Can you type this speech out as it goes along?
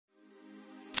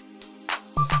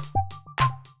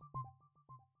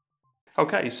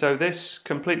Okay, so this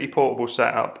completely portable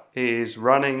setup is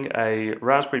running a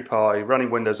Raspberry Pi,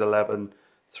 running Windows 11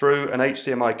 through an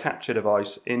HDMI capture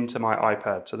device into my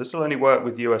iPad. So this will only work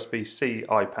with USB-C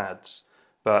iPads,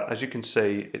 but as you can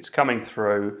see, it's coming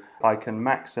through. I can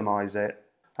maximize it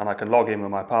and I can log in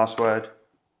with my password,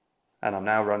 and I'm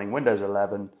now running Windows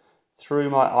 11 through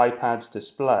my iPad's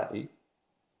display.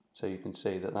 So you can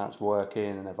see that that's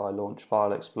working, and if I launch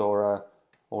File Explorer,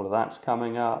 all of that's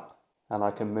coming up. And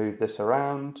I can move this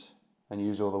around and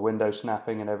use all the window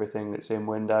snapping and everything that's in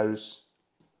Windows.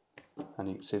 And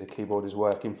you can see the keyboard is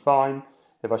working fine.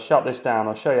 If I shut this down,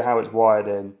 I'll show you how it's wired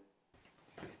in.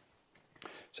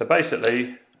 So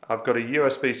basically, I've got a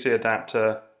USB-C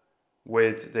adapter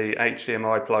with the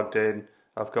HDMI plugged in.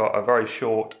 I've got a very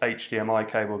short HDMI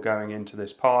cable going into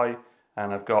this Pi,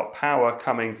 and I've got power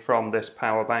coming from this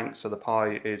power bank, so the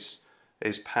Pi is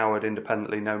powered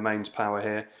independently, no mains power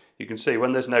here. You can see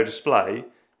when there's no display,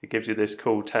 it gives you this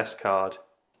cool test card.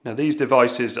 Now these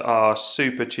devices are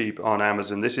super cheap on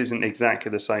Amazon. This isn't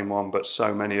exactly the same one, but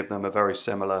so many of them are very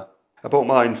similar. I bought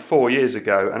mine 4 years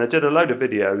ago, and I did a load of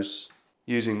videos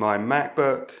using my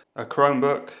MacBook, a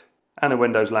Chromebook, and a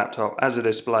Windows laptop as a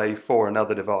display for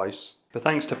another device. But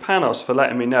thanks to Panos for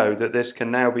letting me know that this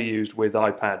can now be used with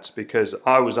iPads, because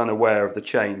I was unaware of the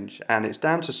change, and it's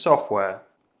down to software.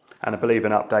 And I believe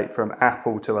an update from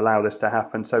Apple to allow this to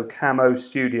happen. So Genki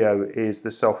Studio is the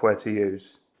software to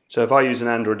use. So if I use an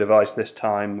Android device this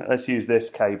time, let's use this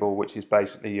cable, which is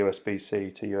basically USB-C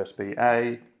to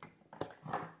USB-A.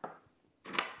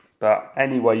 But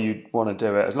any way you want to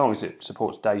do it, as long as it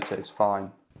supports data, it's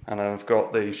fine. And I've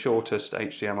got the shortest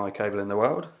HDMI cable in the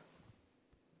world,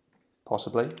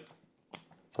 possibly.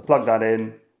 So plug that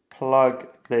in. Plug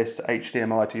this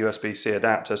HDMI to USB-C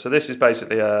adapter. So this is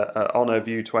basically a Honor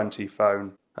View 20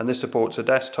 phone, and this supports a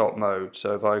desktop mode.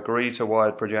 So if I agree to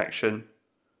wired projection,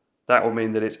 that will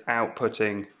mean that it's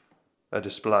outputting a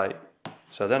display.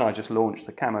 So then I just launch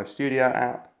the Genki Studio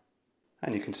app,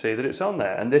 and you can see that it's on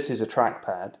there. And this is a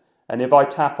trackpad, and if I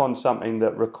tap on something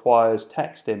that requires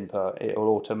text input, it will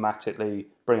automatically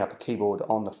bring up a keyboard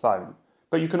on the phone.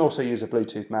 But you can also use a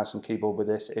Bluetooth mouse and keyboard with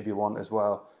this if you want as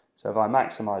well. So if I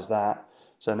maximize that,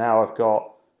 so now I've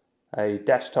got a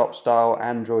desktop style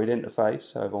Android interface.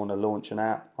 So if I want to launch an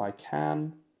app, I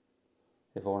can.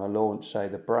 If I want to launch, say,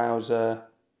 the browser,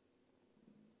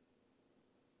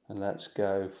 and let's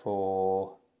go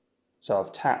for, so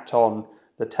I've tapped on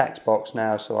the text box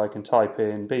now, so I can type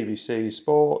in BBC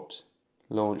Sport,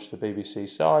 launch the BBC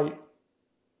site,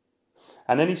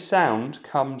 and any sound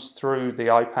comes through the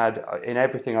iPad in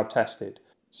everything I've tested.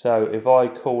 So if I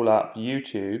call up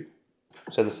YouTube,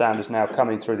 so the sound is now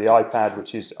coming through the iPad,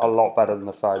 which is a lot better than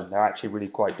the phone. They're actually really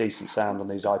quite decent sound on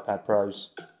these iPad Pros.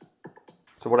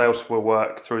 So what else will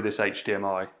work through this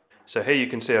HDMI? So here you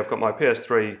can see I've got my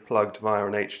PS3 plugged via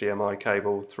an HDMI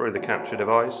cable through the capture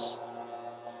device.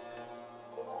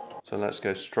 So let's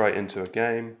go straight into a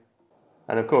game.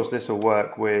 And of course this will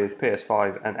work with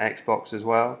PS5 and Xbox as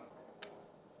well.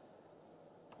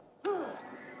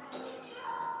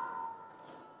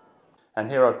 And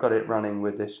here I've got it running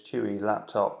with this Chewy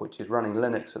laptop, which is running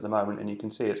Linux at the moment, and you can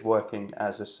see it's working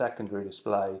as a secondary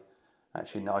display,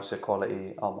 actually nicer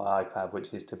quality on my iPad,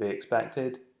 which is to be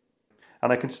expected.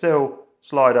 And I can still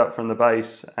slide up from the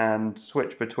base and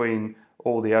switch between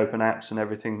all the open apps and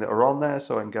everything that are on there,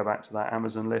 so I can go back to that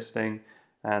Amazon listing,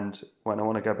 and when I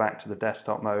want to go back to the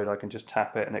desktop mode, I can just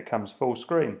tap it and it comes full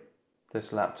screen.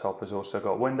 This laptop has also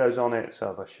got Windows on it,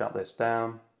 so if I shut this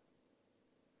down,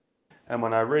 and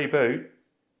when I reboot,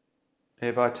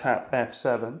 if I tap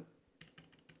F7,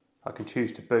 I can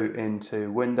choose to boot into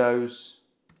Windows,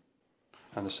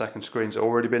 and the second screen's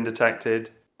already been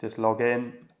detected. Just log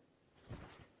in,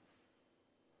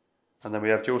 and then we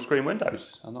have dual screen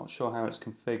Windows. I'm not sure how it's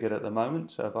configured at the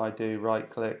moment, so if I do right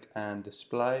click and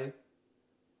display,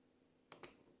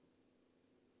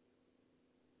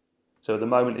 so at the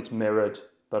moment it's mirrored,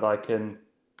 but I can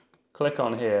click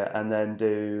on here and then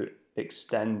do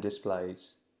extend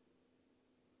displays.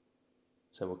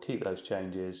 So we'll keep those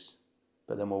changes,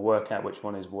 but then we'll work out which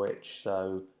one is which.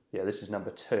 So yeah, this is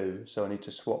number 2, so I need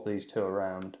to swap these two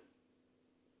around.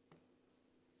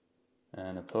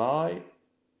 And apply.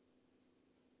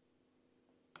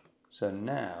 So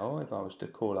now if I was to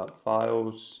call up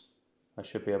files, I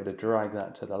should be able to drag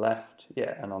that to the left,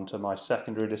 yeah, and onto my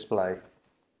secondary display.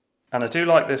 And I do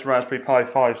like this Raspberry Pi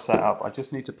 5 setup. I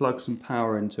just need to plug some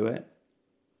power into it.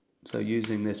 So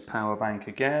using this power bank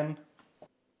again,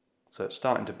 so it's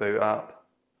starting to boot up.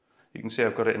 You can see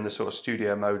I've got it in the sort of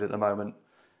studio mode at the moment.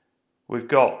 We've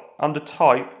got under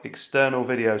type, external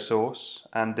video source,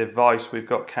 and device we've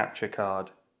got capture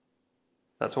card.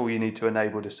 That's all you need to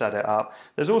enable to set it up.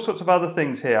 There's all sorts of other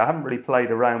things here. I haven't really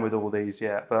played around with all these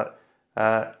yet, but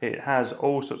it has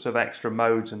all sorts of extra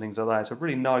modes and things like that. It's a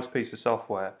really nice piece of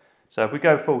software. So if we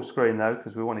go full screen though,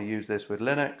 because we want to use this with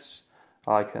Linux,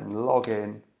 I can log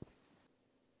in.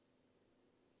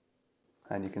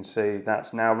 And you can see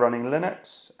that's now running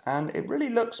Linux, and it really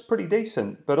looks pretty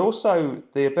decent. But also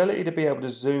the ability to be able to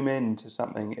zoom in to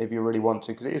something if you really want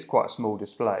to, because it is quite a small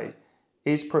display,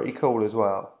 is pretty cool as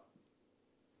well.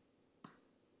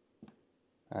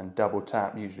 And double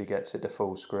tap usually gets it to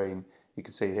full screen. You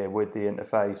can see here with the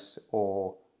interface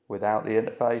or without the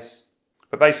interface.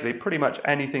 But basically pretty much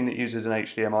anything that uses an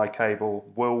HDMI cable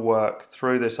will work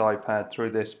through this iPad,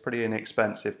 through this pretty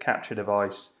inexpensive capture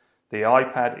device. The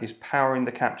iPad is powering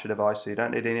the capture device, so you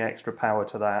don't need any extra power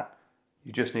to that.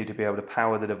 You just need to be able to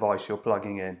power the device you're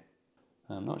plugging in.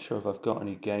 I'm not sure if I've got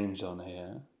any games on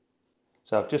here.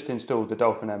 So I've just installed the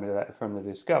Dolphin emulator from the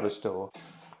Discover store.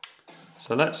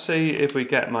 So let's see if we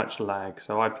get much lag.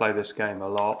 So I play this game a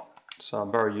lot, so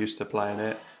I'm very used to playing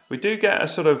it. We do get a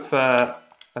sort of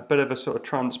a bit of a sort of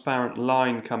transparent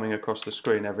line coming across the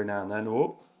screen every now and then.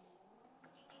 Whoop.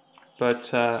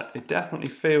 But it definitely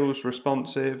feels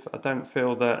responsive. I don't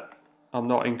feel that I'm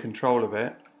not in control of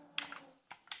it.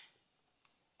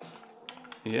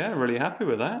 Yeah, really happy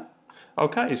with that.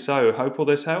 Okay, so hope all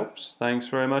this helps. Thanks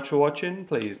very much for watching.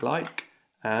 Please like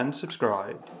and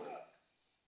subscribe.